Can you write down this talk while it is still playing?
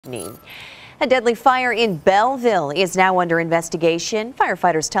A deadly fire in Belleville is now under investigation.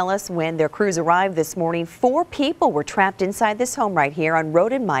 Firefighters tell us when their crews arrived this morning, 4 people were trapped inside this home right here on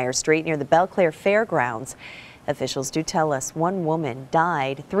Road and Meyer Street near the Belleclaire Fairgrounds. Officials do tell us 1 woman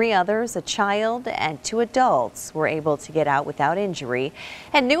died, 3 others, a child and 2 adults, were able to get out without injury.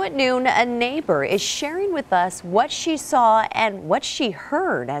 And new at noon, a neighbor is sharing with us what she saw and what she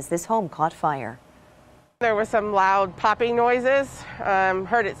heard as this home caught fire. There were some loud popping noises,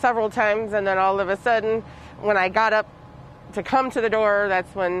 heard it several times, and then all of a sudden, when I got up to come to the door,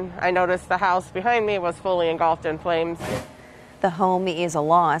 that's when I noticed the house behind me was fully engulfed in flames. The home is a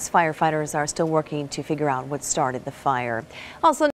loss. Firefighters are still working to figure out what started the fire. Also